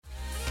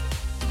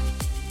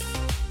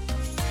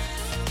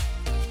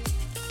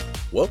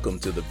Welcome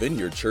to the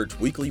Vineyard Church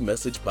Weekly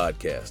Message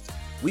Podcast.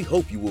 We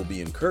hope you will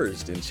be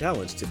encouraged and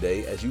challenged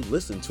today as you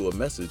listen to a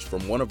message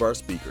from one of our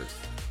speakers.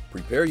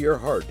 Prepare your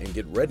heart and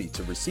get ready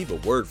to receive a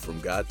word from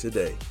God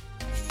today.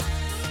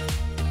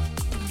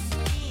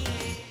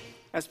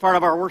 As part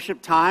of our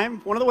worship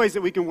time, one of the ways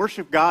that we can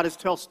worship God is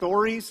tell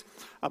stories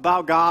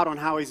about God on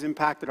how He's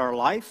impacted our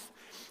life.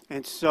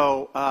 And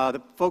so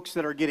the folks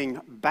that are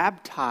getting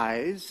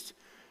baptized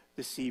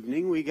this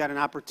evening, we got an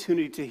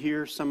opportunity to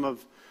hear some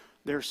of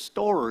their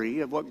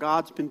story of what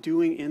God's been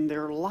doing in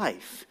their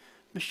life.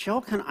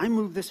 Michelle, can I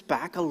move this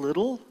back a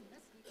little?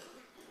 I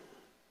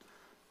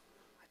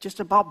just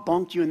about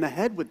bumped you in the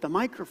head with the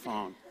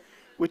microphone,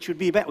 which would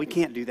be bad. We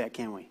can't do that,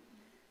 can we?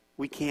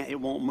 We can't.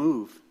 It won't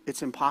move.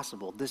 It's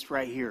impossible. This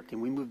right here. Can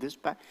we move this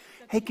back?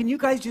 Hey, can you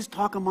guys just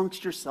talk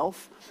amongst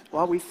yourself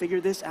while we figure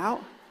this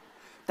out?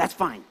 That's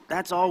fine.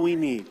 That's all we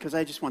need, because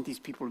I just want these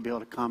people to be able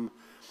to come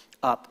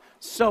up.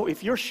 So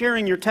if you're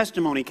sharing your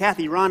testimony,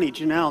 Kathy, Ronnie,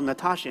 Janelle,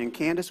 Natasha, and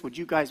Candace, would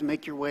you guys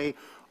make your way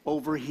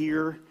over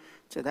here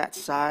to that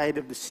side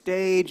of the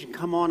stage and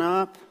come on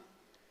up?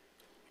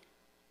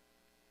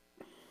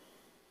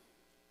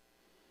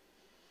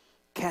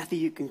 Kathy,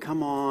 you can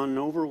come on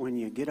over when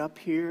you get up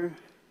here.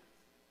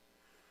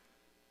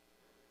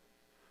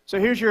 So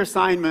here's your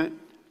assignment.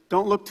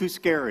 Don't look too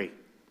scary,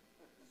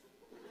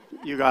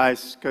 you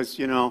guys, because,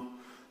 you know,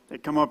 they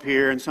come up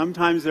here, and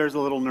sometimes there's a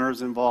little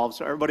nerves involved.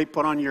 So everybody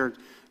put on your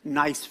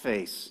nice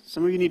face.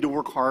 Some of you need to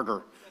work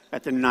harder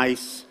at the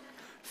nice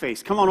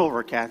face. Come on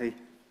over, Kathy.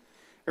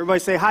 Everybody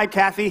say, hi,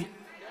 Kathy.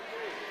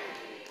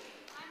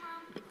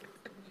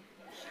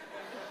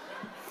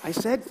 I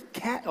said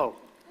cat. Oh,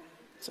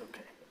 it's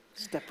okay.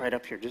 Step right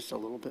up here just a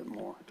little bit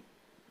more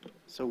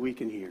so we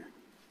can hear.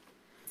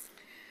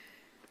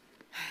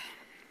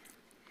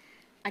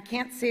 I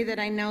can't say that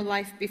I know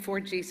life before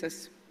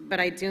Jesus, but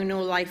I do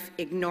know life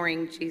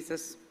ignoring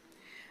Jesus.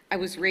 I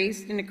was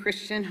raised in a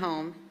Christian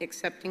home,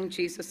 accepting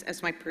Jesus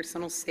as my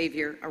personal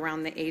Savior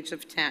around the age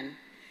of 10,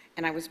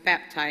 and I was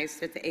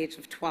baptized at the age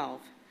of 12.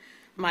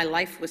 My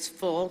life was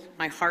full.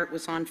 My heart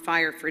was on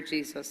fire for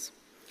Jesus.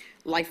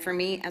 Life for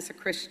me as a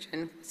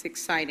Christian was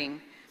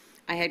exciting.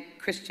 I had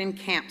Christian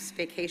camps,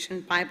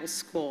 vacation Bible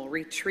school,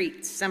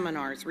 retreats,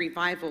 seminars,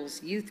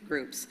 revivals, youth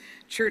groups,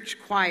 church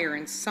choir,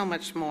 and so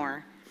much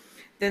more.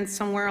 Then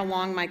somewhere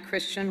along my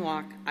Christian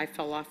walk, I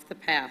fell off the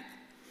path.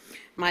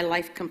 My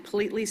life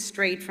completely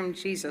strayed from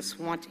Jesus,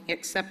 wanting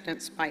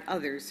acceptance by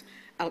others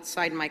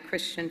outside my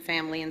Christian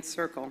family and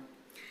circle.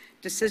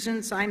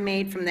 Decisions I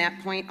made from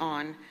that point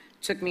on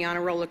took me on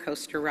a roller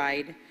coaster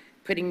ride,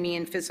 putting me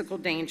in physical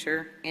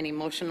danger and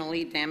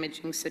emotionally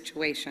damaging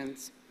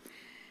situations,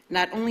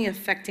 not only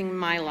affecting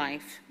my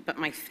life, but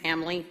my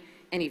family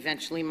and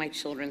eventually my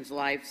children's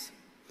lives.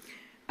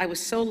 I was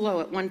so low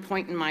at one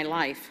point in my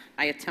life,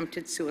 I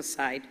attempted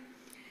suicide.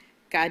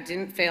 God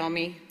didn't fail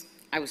me.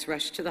 I was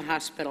rushed to the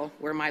hospital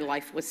where my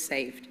life was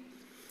saved.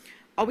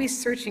 Always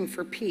searching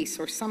for peace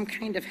or some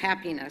kind of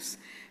happiness,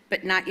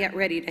 but not yet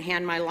ready to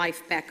hand my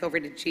life back over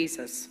to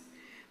Jesus.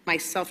 My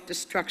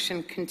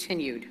self-destruction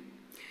continued.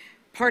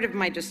 Part of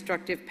my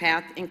destructive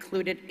path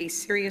included a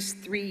serious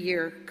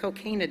 3-year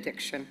cocaine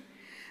addiction.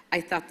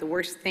 I thought the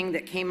worst thing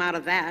that came out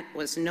of that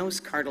was nose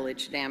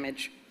cartilage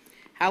damage.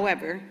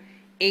 However,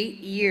 8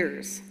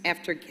 years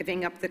after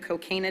giving up the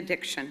cocaine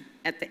addiction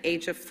at the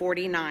age of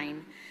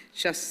 49,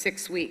 just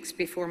 6 weeks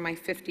before my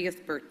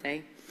 50th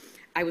birthday,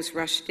 I was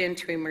rushed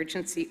into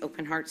emergency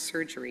open heart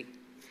surgery.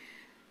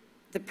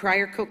 The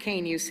prior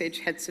cocaine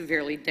usage had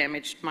severely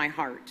damaged my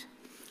heart.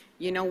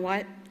 You know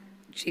what?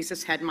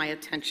 Jesus had my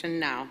attention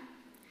now.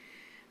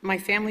 My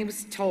family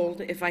was told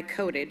if I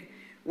coded,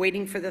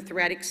 waiting for the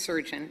thoracic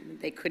surgeon,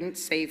 they couldn't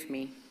save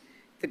me.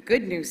 The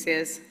good news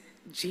is,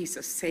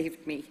 Jesus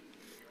saved me.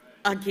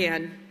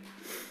 Again.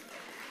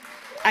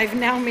 I've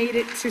now made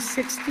it to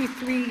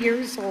 63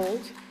 years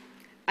old.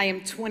 I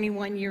am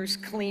 21 years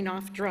clean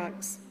off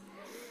drugs.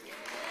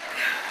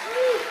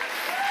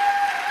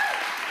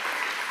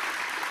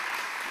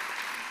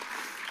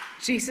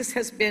 Jesus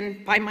has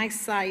been by my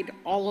side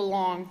all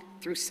along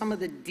through some of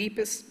the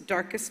deepest,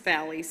 darkest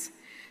valleys,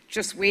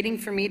 just waiting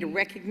for me to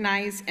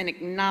recognize and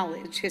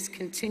acknowledge His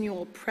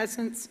continual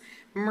presence,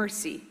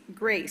 mercy,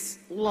 grace,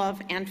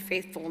 love, and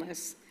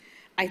faithfulness.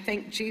 I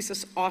thank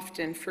Jesus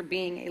often for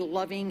being a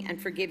loving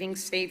and forgiving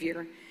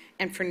Savior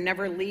and for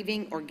never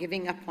leaving or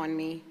giving up on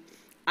me.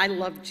 I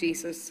love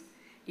Jesus,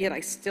 yet I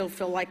still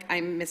feel like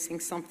I'm missing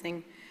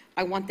something.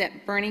 I want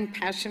that burning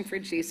passion for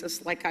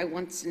Jesus like I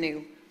once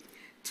knew.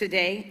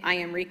 Today, I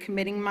am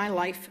recommitting my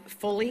life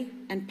fully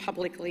and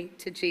publicly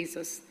to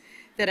Jesus,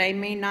 that I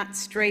may not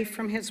stray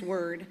from His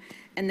word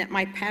and that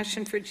my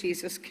passion for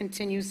Jesus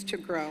continues to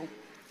grow.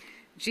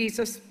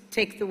 Jesus,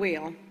 take the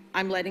wheel.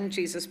 I'm letting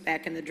Jesus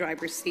back in the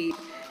driver's seat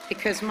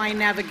because my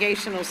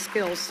navigational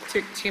skills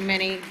took too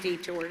many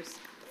detours.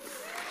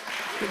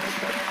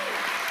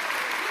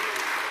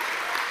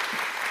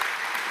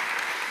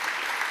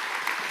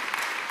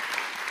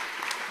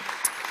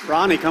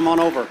 Ronnie, come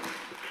on over.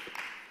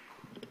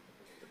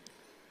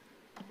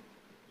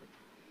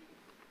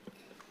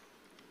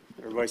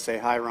 Everybody say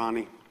hi,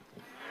 Ronnie.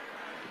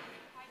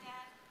 Hi, Dad.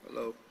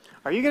 Hello.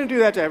 Are you going to do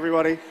that to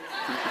everybody?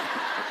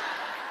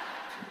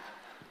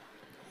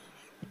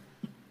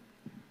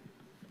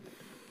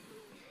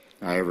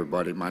 Hi,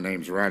 everybody. My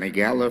name's Ronnie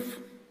Gatliff.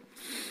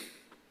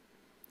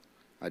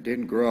 I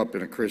didn't grow up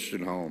in a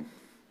Christian home,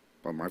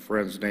 but my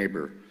friend's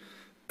neighbor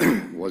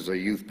was a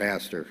youth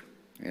pastor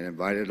and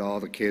invited all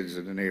the kids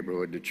in the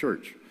neighborhood to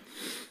church.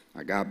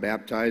 I got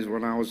baptized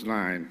when I was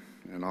 9,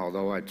 and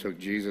although I took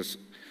Jesus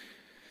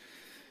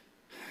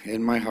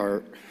in my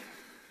heart,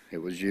 it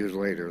was years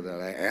later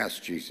that I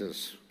asked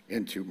Jesus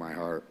into my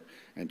heart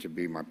and to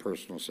be my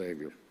personal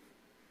Savior.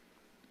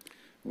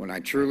 When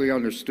I truly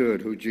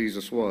understood who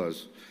Jesus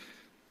was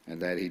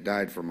and that he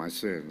died for my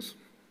sins,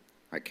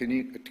 I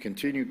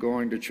continued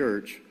going to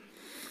church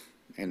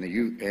and the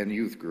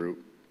youth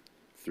group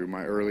through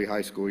my early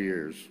high school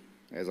years.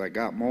 As I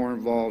got more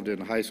involved in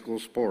high school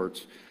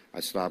sports, I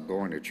stopped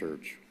going to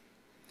church.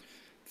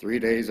 3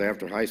 days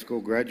after high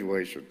school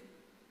graduation,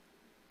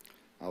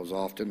 I was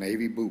off to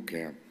Navy boot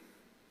camp.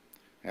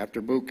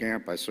 After boot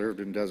camp, I served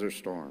in Desert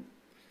Storm.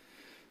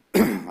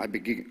 I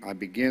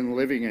began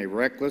living a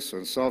reckless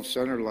and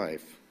self-centered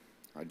life.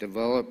 I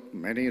developed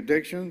many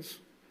addictions,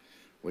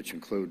 which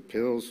include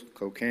pills,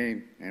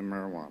 cocaine, and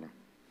marijuana.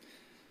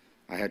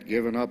 I had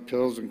given up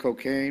pills and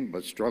cocaine,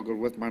 but struggled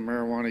with my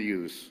marijuana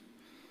use.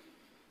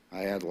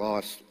 I had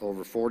lost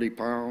over 40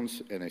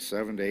 pounds in a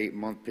 7 to 8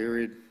 month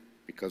period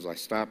because I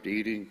stopped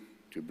eating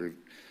to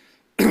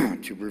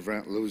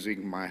prevent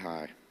losing my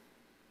high.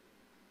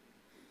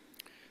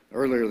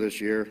 Earlier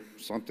this year,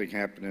 something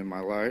happened in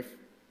my life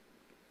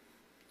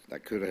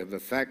that could have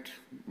affected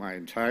my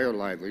entire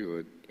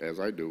livelihood as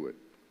I do it.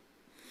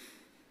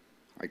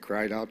 I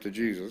cried out to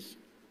Jesus.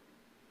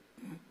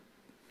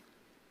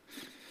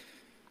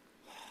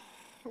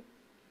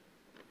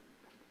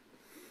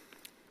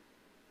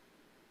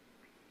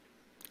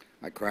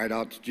 I cried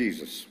out to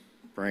Jesus,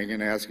 praying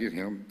and asking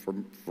him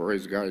for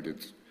his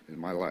guidance in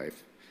my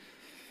life,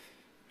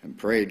 and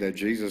prayed that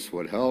Jesus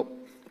would help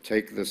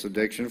take this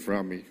addiction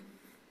from me.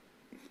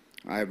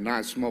 I have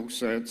not smoked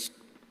since.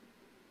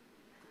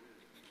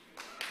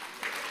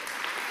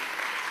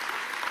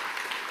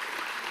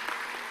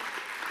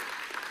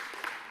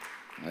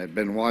 I have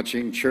been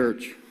watching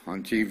church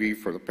on TV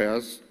for the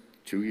past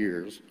 2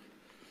 years,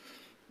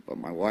 but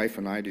my wife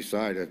and I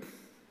decided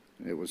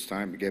it was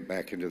time to get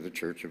back into the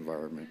church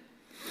environment.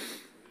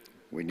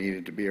 We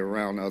needed to be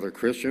around other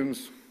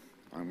Christians.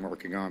 I'm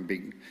working on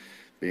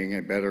being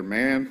a better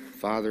man,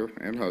 father,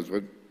 and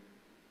husband.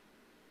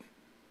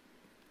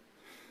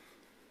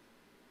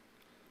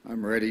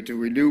 I'm ready to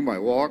renew my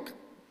walk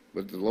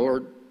with the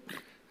Lord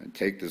and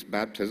take this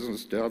baptism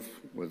step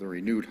with a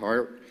renewed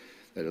heart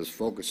that is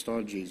focused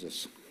on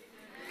Jesus.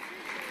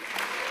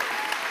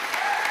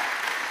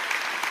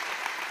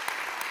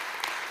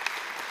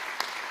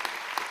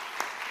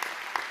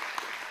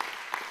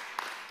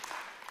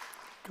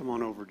 Come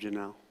on over,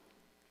 Janelle.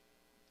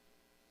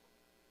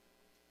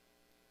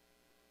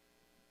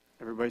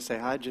 Everybody say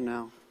hi,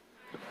 Janelle.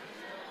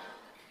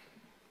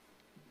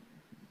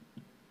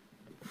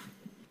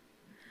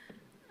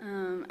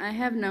 I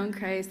have known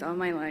Christ all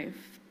my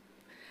life.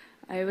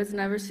 I was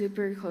never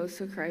super close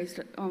to Christ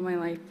all my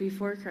life.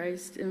 Before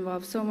Christ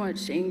involved so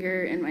much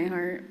anger in my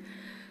heart.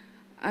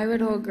 I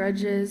would hold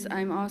grudges.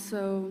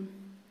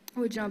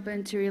 Would jump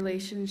into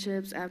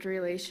relationships after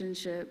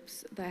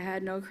relationships that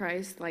had no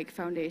Christ-like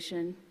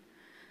foundation.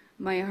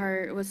 My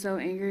heart was so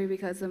angry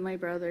because of my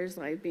brother's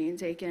life being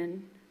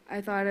taken. I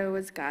thought it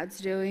was God's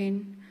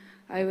doing.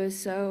 I was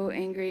so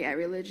angry at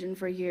religion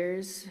for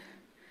years.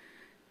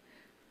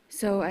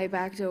 So I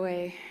backed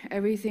away.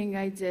 Everything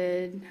I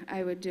did,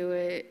 I would do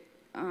it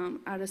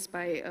out of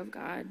spite of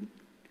God.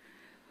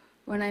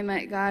 When I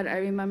met God, I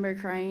remember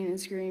crying and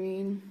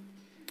screaming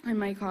in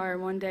my car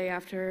one day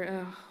after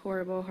a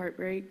horrible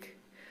heartbreak.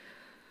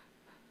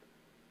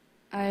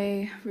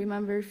 I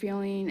remember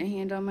feeling a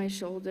hand on my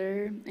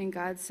shoulder and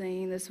God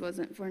saying this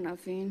wasn't for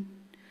nothing.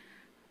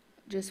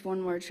 Just one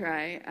more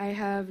try. I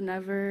have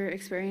never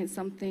experienced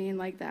something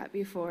like that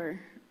before.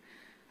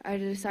 I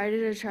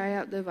decided to try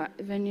out the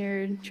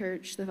Vineyard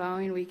Church the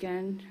following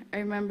weekend. I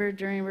remember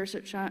during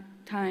worship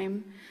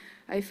time,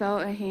 I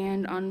felt a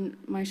hand on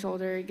my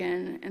shoulder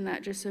again, and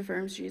that just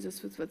affirms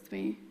Jesus was with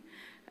me.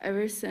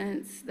 Ever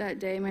since that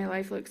day, my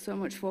life looks so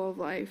much full of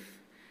life.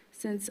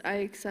 Since I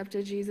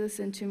accepted Jesus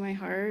into my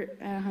heart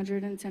at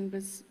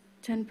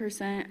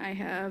 110%, I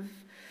have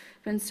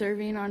been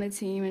serving on a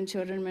team in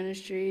children's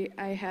ministry.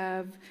 I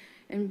have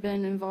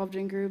been involved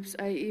in groups.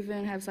 I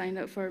even have signed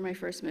up for my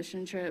first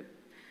mission trip.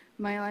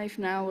 My life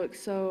now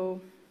looks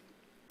so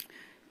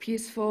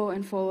peaceful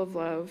and full of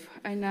love.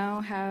 I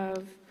now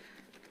have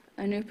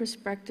a new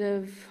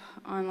perspective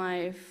on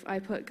life. I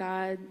put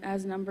God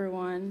as number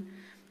one.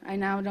 I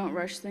now don't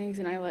rush things,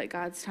 and I let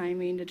God's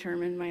timing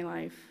determine my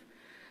life.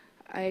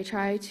 I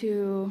try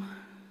to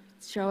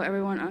show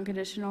everyone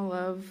unconditional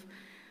love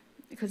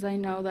because I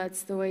know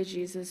that's the way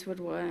Jesus would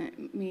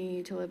want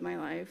me to live my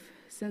life.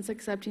 Since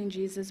accepting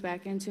Jesus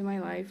back into my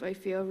life, I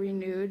feel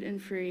renewed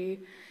and free,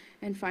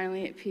 and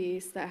finally at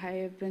peace that I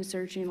have been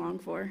searching long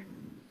for.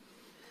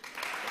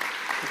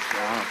 Good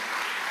job.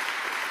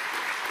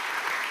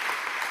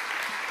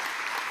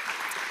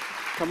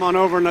 Come on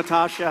over,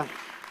 Natasha.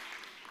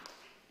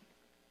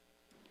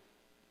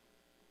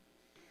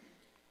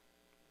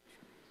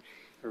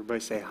 Everybody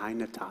say hi,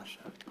 Natasha.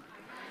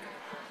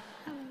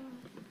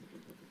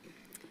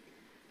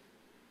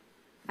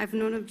 I've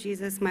known of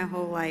Jesus my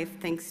whole life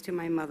thanks to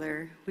my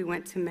mother. We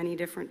went to many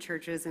different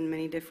churches and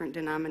many different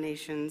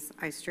denominations.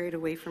 I strayed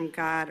away from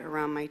God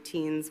around my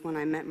teens when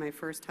I met my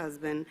first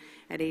husband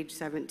at age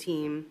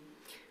 17,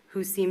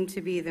 who seemed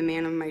to be the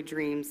man of my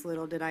dreams.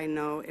 Little did I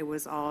know it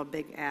was all a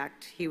big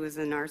act. He was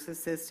a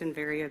narcissist and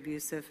very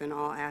abusive in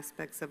all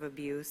aspects of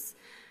abuse.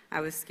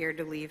 I was scared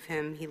to leave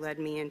him. He led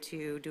me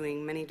into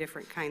doing many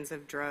different kinds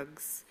of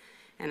drugs.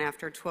 And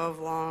after 12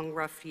 long,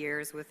 rough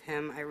years with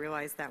him, I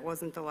realized that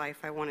wasn't the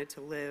life I wanted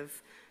to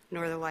live,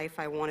 nor the life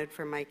I wanted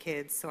for my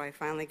kids, so I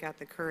finally got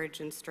the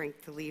courage and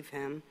strength to leave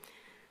him.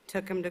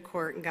 Took him to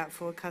court and got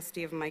full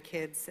custody of my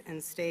kids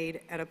and stayed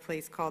at a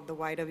place called the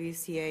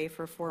YWCA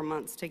for 4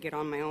 months to get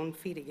on my own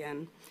feet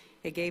again.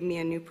 It gave me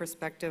a new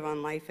perspective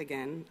on life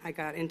again. I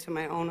got into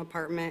my own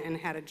apartment and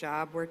had a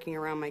job working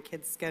around my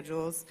kids'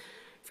 schedules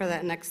for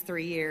that next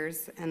 3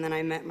 years, and then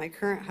I met my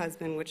current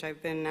husband, which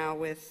I've been now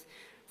with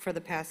for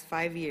the past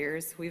 5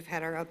 years. We've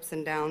had our ups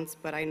and downs,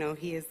 but I know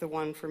he is the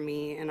one for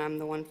me and I'm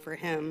the one for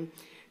him.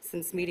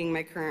 Since meeting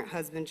my current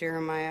husband,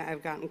 Jeremiah,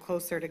 I've gotten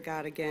closer to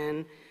God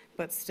again,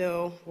 but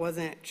still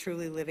wasn't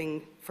truly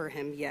living for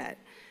him yet.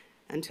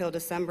 Until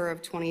December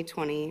of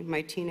 2020,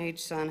 my teenage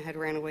son had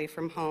ran away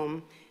from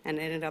home and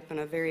ended up in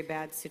a very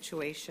bad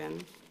situation.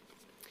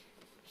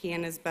 He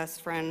and his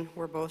best friend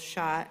were both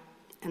shot,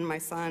 and my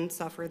son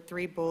suffered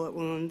 3 bullet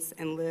wounds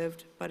and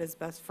lived, but his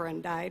best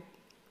friend died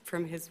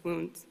from his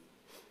wounds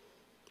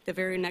the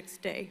very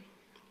next day.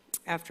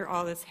 After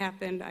all this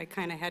happened, I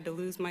kind of had to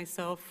lose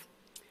myself,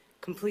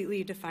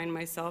 completely define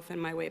myself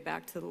and my way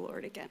back to the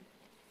Lord again.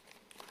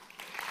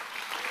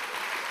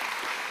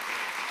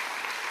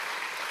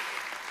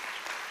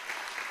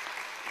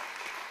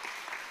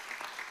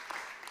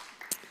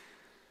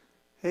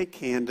 Hey,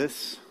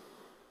 Candace.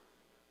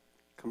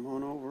 Come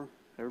on over.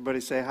 Everybody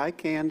say hi,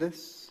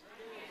 Candace.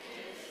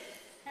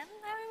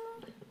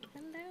 Hello.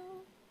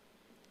 Hello.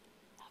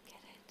 I'll get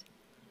it.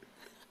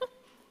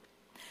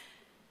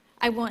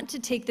 I want to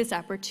take this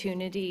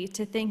opportunity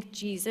to thank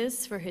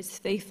Jesus for his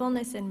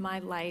faithfulness in my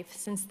life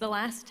since the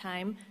last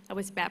time I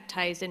was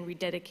baptized and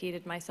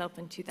rededicated myself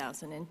in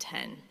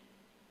 2010.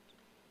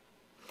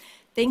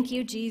 Thank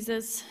you,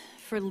 Jesus,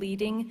 for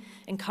leading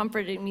and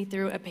comforting me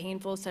through a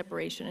painful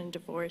separation and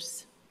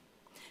divorce.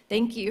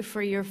 Thank you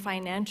for your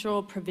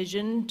financial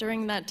provision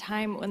during that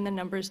time when the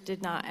numbers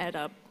did not add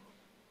up.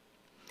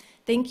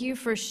 Thank you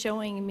for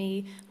showing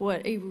me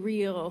what a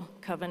real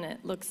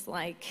covenant looks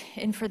like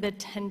and for the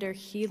tender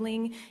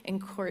healing and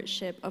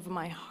courtship of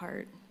my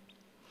heart.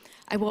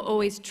 I will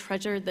always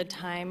treasure the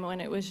time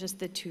when it was just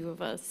the two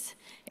of us,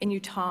 and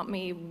you taught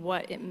me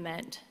what it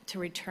meant to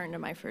return to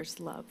my first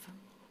love.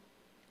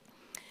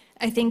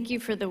 I thank you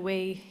for the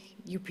way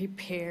you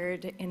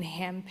prepared and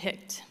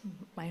handpicked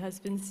my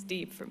husband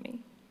Steve for me.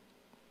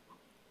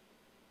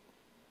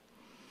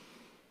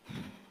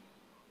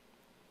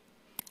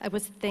 I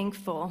was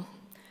thankful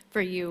for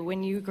you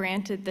when you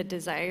granted the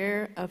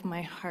desire of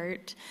my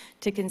heart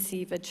to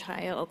conceive a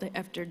child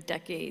after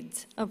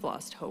decades of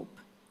lost hope.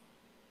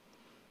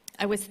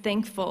 I was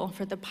thankful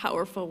for the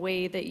powerful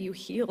way that you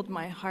healed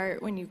my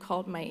heart when you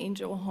called my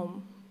angel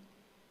home.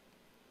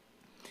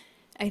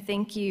 I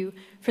thank you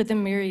for the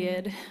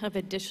myriad of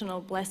additional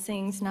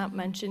blessings not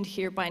mentioned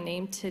here by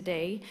name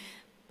today,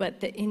 but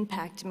that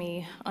impact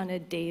me on a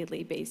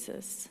daily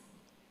basis.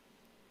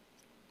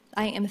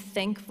 I am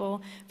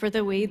thankful for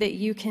the way that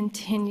you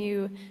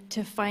continue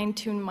to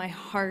fine-tune my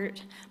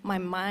heart, my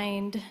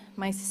mind,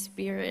 my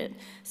spirit,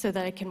 so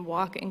that I can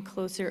walk in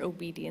closer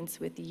obedience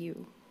with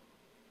you.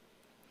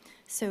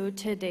 So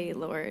today,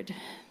 Lord,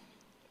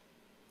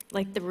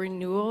 like the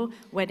renewal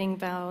wedding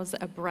vows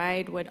a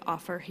bride would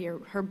offer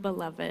her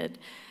beloved,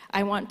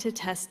 I want to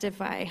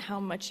testify how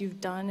much you've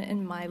done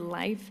in my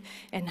life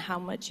and how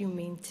much you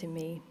mean to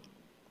me.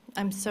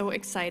 I'm so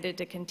excited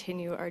to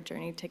continue our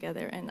journey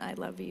together, and I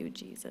love you,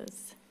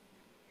 Jesus.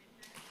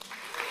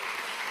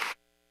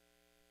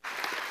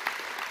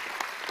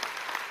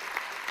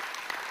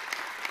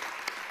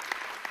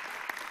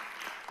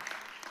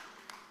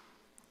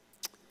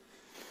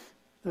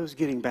 Those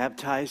getting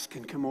baptized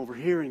can come over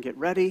here and get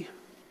ready.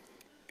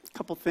 A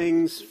couple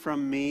things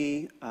from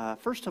me.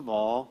 First of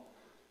all,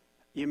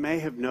 you may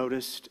have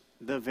noticed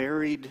the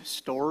varied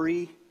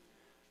story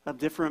of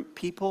different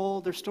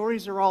people. Their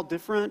stories are all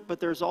different,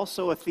 but there's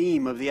also a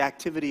theme of the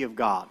activity of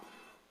God.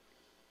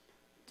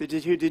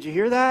 Did you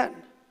hear that?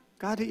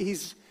 God,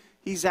 he's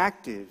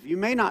active. You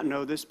may not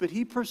know this, but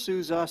he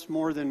pursues us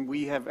more than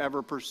we have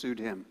ever pursued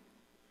him.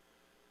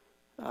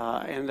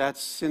 And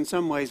that's, in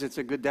some ways, it's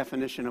a good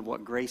definition of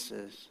what grace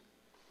is.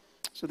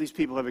 So these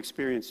people have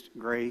experienced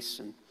grace.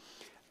 And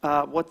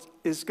what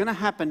is going to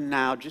happen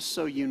now, just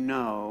so you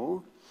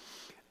know,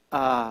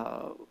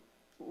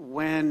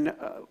 when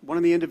one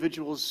of the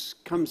individuals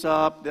comes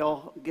up,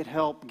 they'll get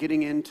help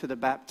getting into the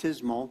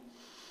baptismal.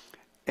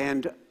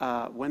 And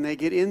when they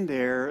get in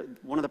there,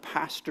 one of the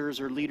pastors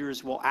or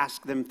leaders will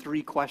ask them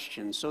 3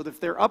 questions. So if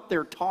they're up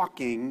there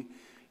talking,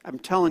 I'm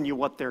telling you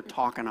what they're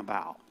talking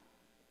about.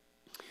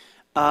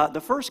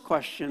 The first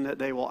question that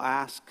they will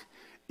ask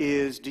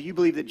is, do you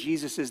believe that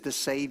Jesus is the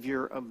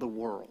Savior of the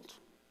world?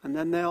 And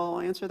then they'll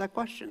answer that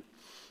question.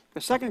 The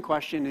second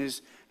question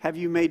is, have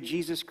you made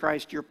Jesus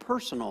Christ your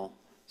personal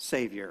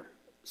Savior?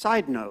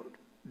 Side note,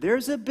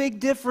 there's a big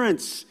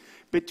difference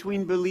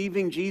between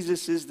believing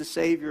Jesus is the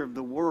Savior of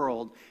the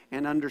world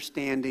and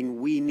understanding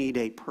we need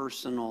a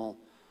personal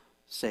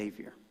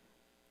Savior.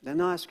 Then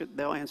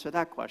they'll answer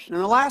that question.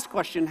 And the last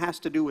question has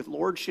to do with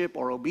lordship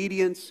or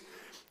obedience,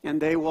 and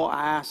they will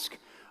ask,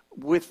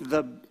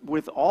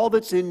 with all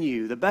that's in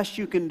you, the best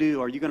you can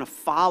do, are you going to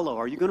follow?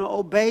 Are you going to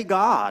obey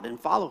God and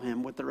follow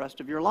Him with the rest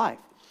of your life?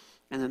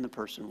 And then the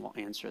person will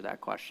answer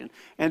that question.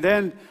 And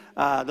then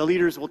the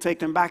leaders will take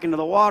them back into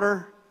the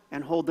water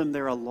and hold them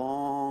there a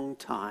long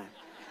time.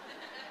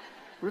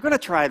 We're going to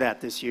try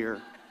that this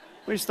year.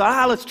 We just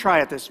thought, let's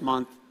try it this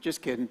month.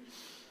 Just kidding.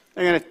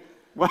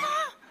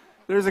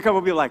 There's a couple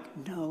of people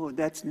like, no,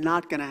 that's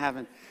not going to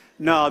happen.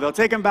 No, they'll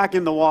take them back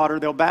in the water.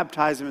 They'll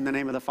baptize them in the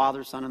name of the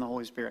Father, Son, and the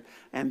Holy Spirit.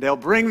 And they'll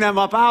bring them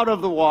up out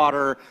of the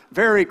water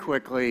very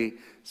quickly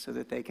so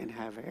that they can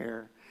have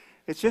air.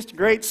 It's just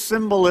great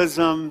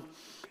symbolism.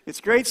 It's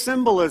great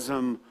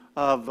symbolism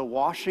of the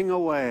washing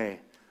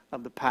away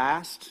of the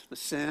past, the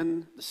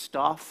sin, the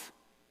stuff,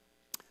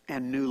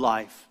 and new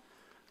life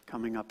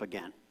coming up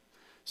again.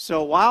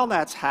 So while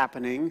that's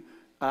happening,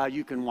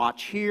 you can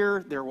watch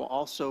here.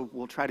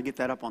 We'll try to get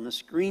that up on the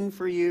screen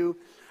for you.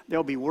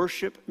 There'll be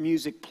worship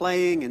music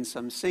playing and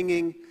some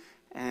singing,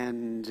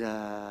 and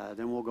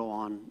then we'll go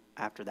on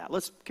after that.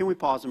 Can we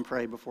pause and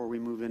pray before we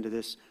move into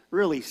this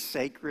really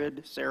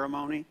sacred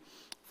ceremony?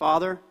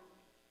 Father,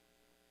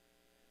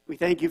 we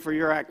thank you for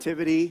your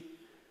activity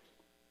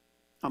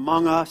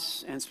among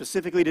us, and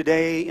specifically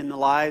today in the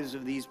lives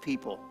of these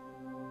people.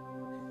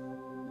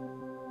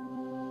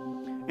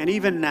 And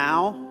even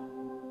now,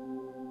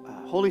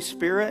 Holy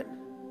Spirit,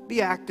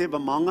 be active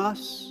among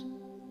us.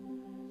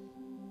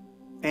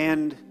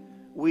 And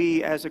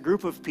we, as a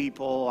group of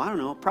people, I don't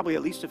know, probably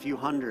at least a few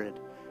hundred,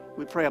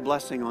 we pray a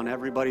blessing on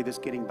everybody that's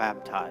getting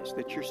baptized,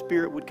 that your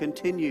Spirit would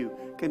continue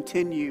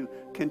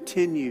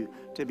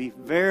to be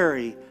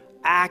very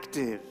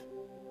active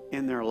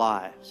in their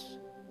lives.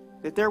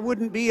 That there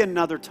wouldn't be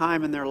another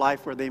time in their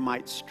life where they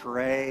might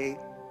stray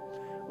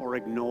or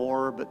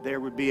ignore, but there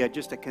would be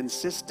just a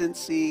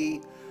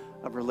consistency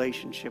of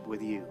relationship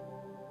with you.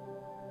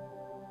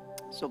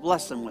 So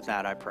bless them with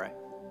that, I pray.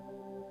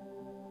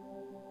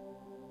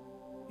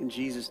 In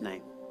Jesus'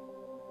 name,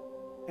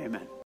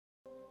 amen.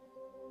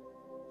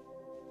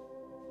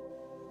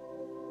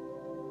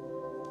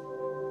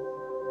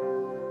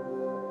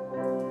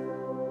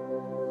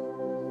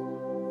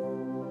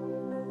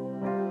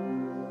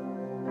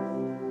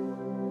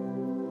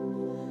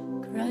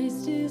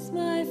 Christ is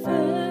my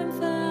firm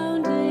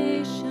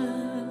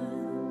foundation,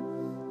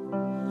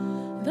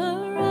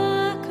 the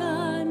rock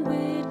on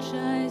which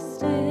I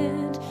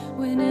stand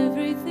when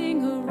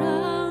everything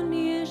around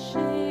me is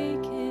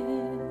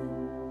shaken.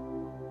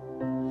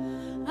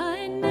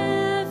 I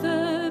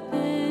never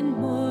been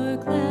more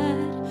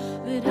glad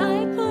that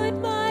I put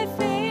my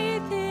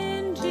faith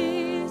in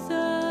Jesus,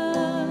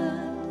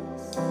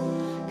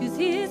 'cause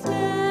He's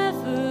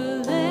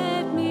never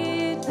let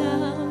me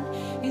down.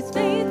 He's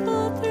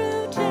faithful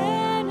through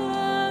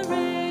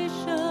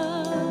generations.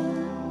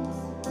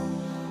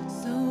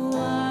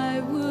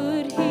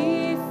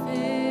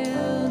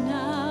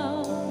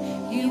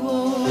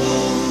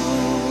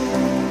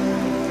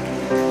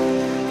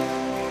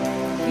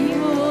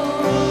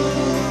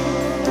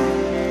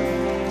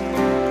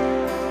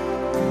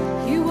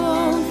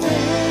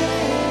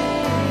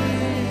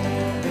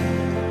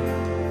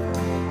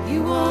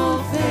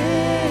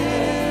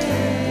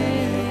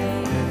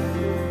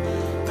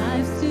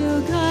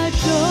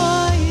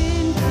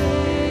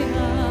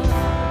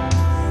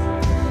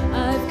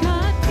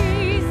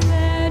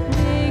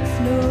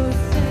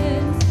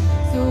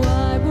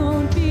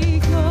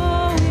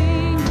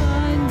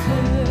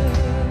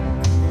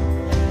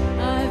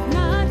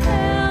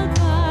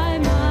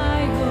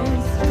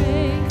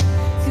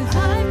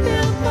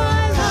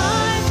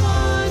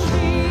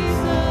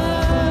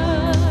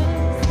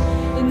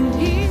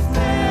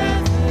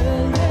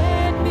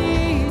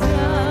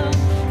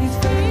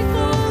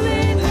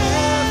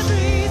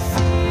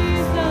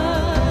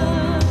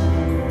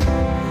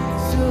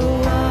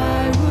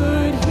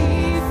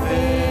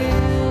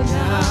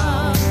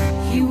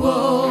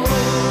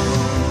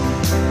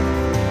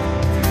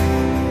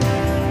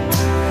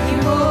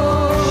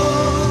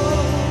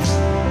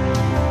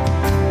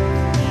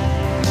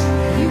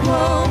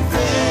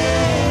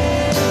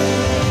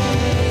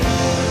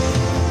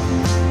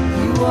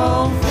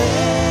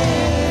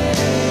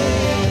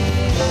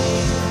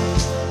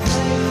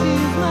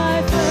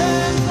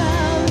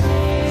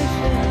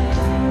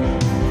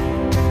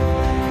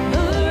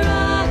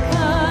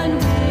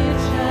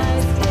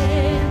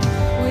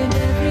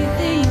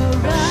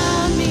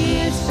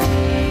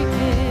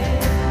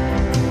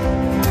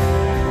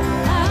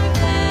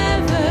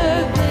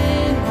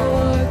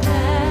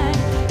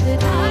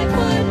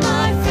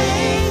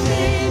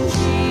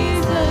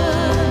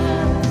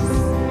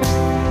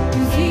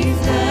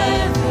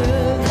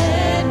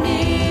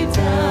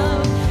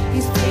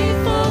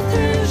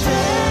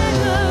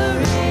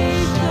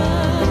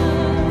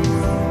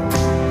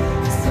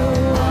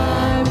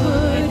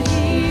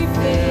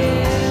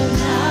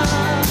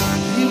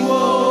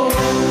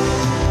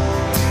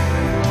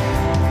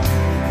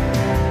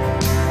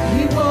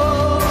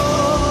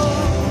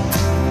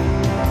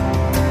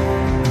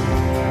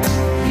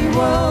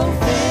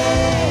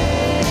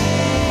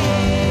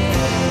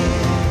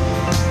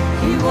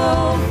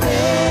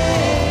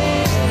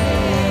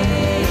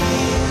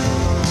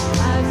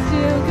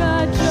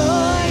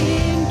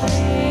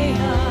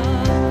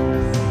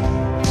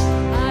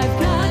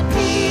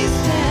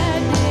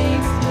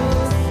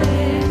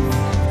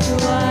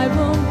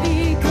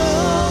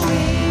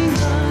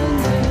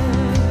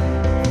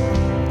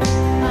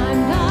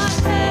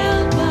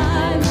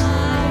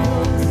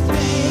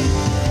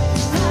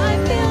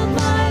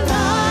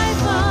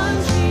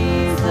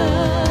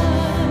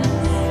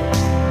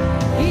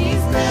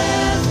 He's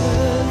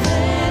never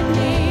let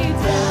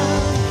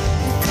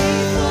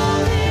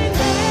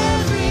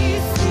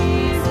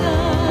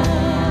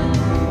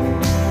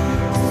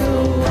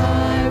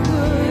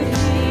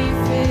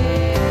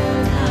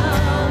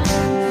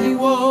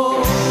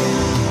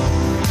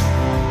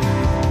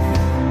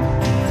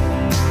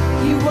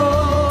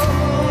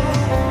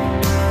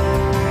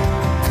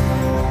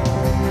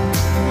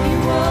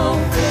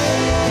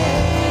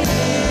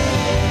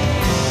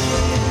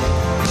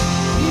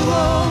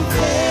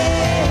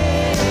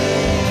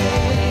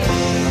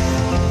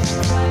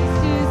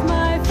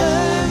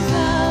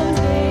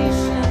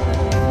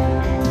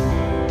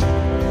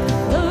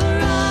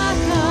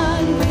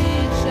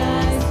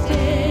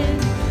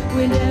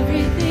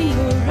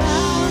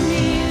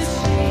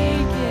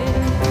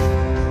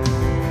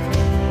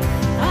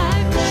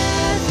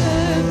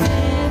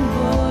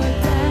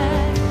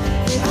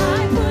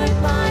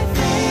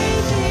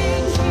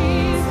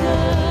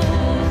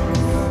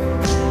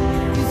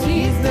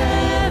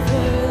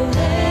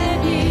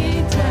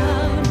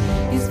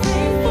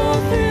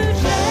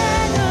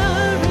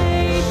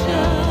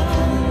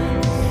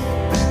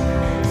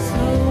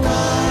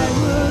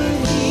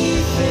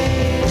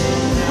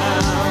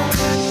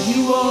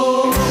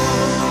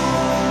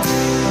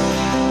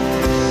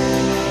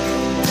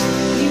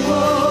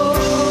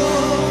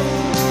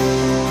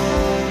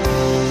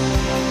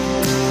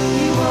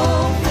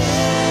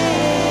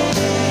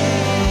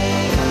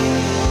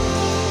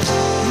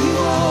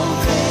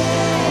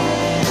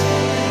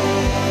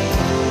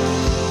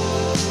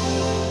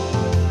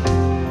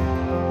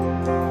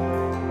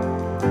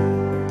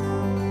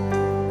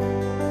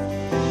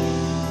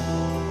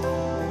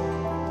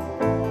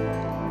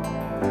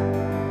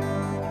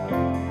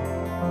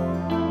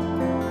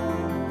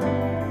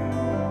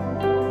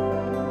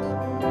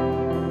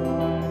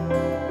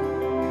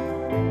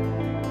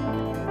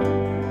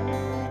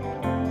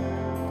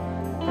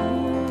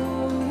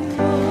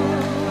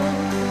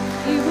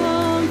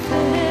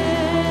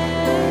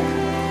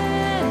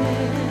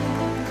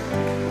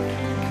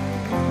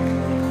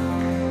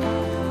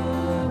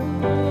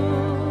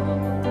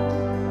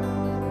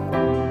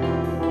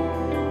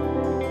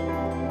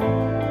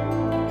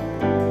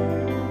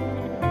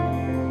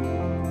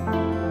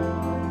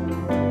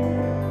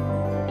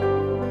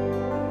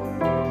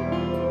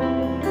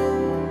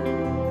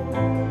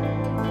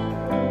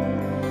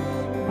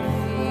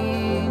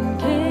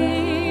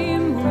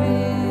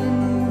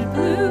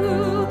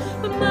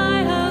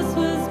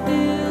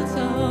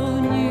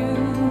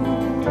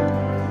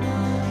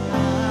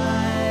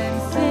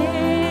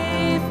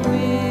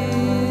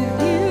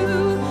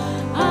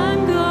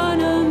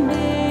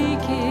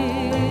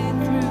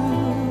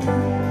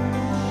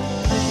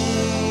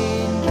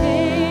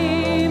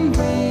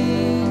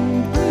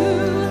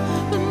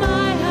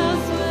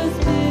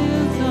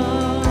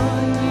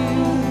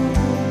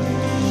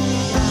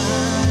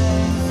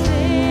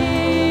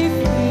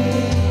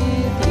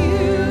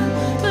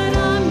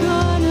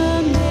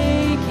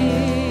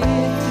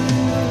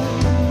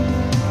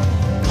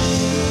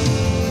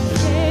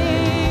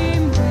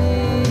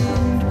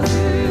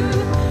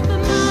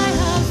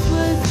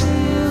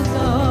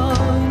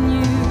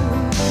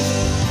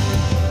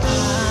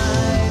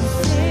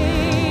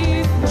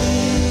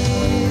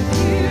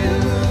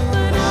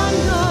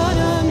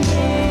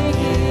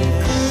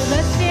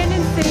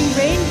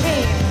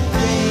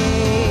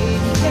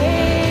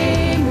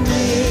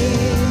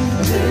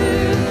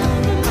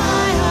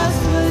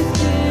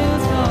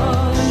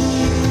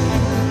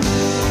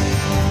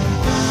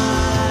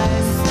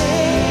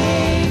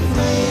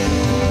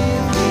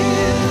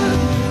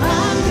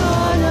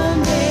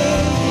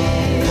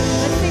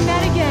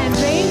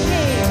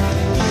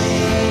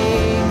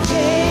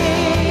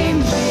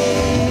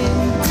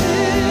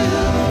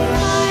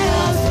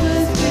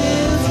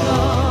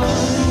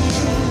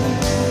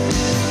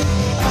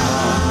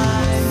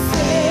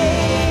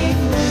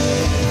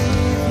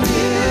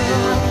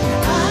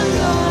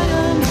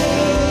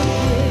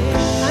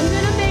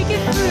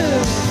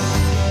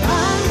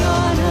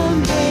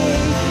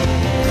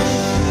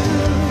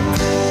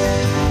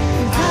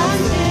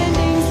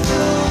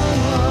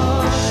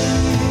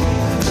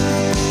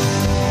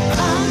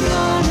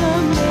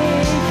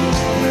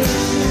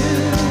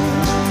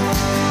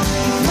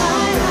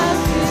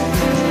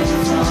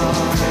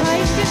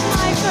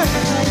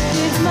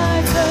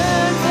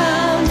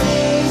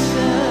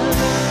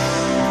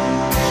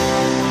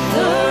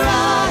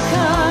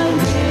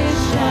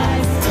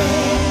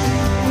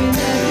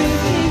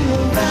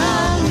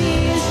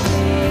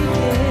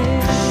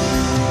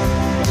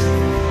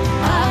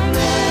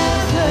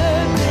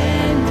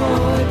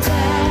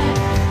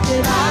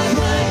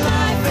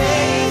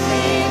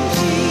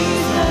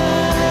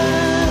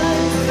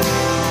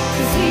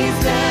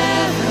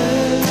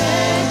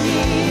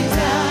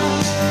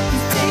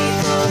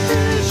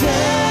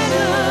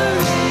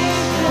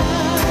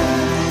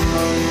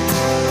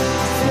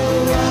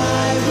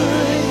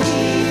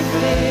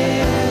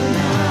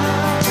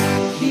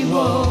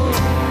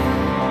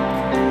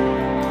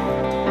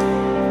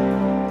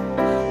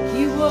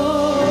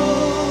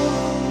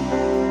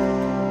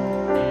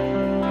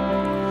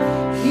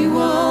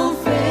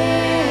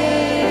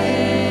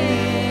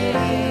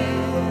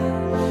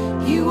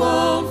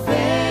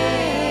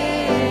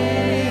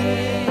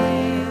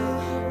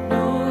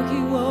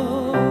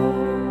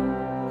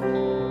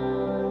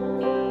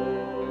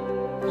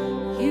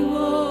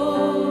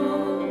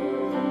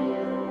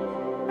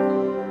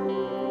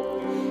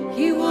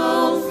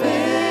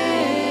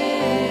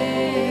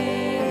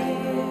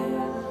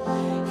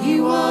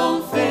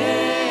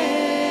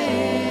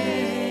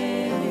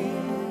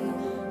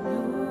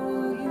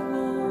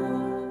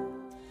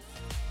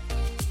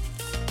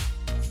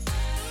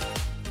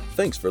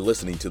Thanks for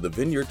listening to the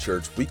Vineyard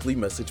Church Weekly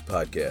Message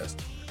Podcast.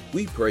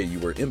 We pray you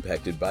were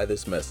impacted by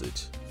this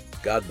message.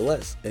 God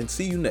bless, and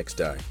see you next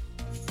time.